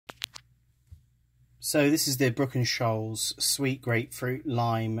So this is the Brooke and Shoals sweet grapefruit,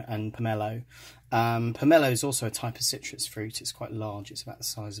 lime and pomelo. Pomelo is also a type of citrus fruit. It's quite large, it's about the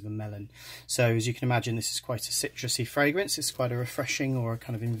size of a melon. So as you can imagine, this is quite a citrusy fragrance. It's quite a refreshing or a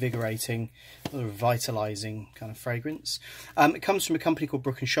kind of invigorating or revitalising kind of fragrance. It comes from a company called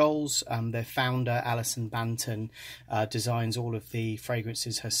Brooke and Shoals. Their founder, Alison Banton, designs all of the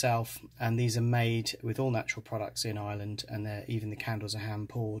fragrances herself, and these are made with all natural products in Ireland, and even the candles are hand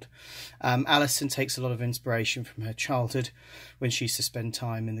poured. Alison takes a lot of inspiration from her childhood when she used to spend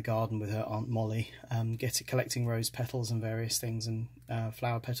time in the garden with her Aunt Molly, collecting rose petals and various things, and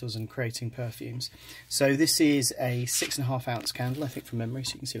flower petals, and creating perfumes. So this is a 6.5 ounce candle, I think, from memory,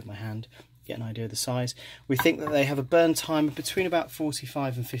 so you can see with my hand, get an idea of the size. We think that they have a burn time of between about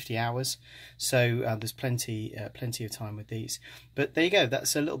 45 and 50 hours, so there's plenty of time with these. But there you go,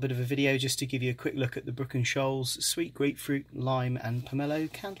 that's a little bit of a video just to give you a quick look at the Brooke and Shoals sweet grapefruit, lime and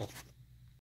pomelo candle.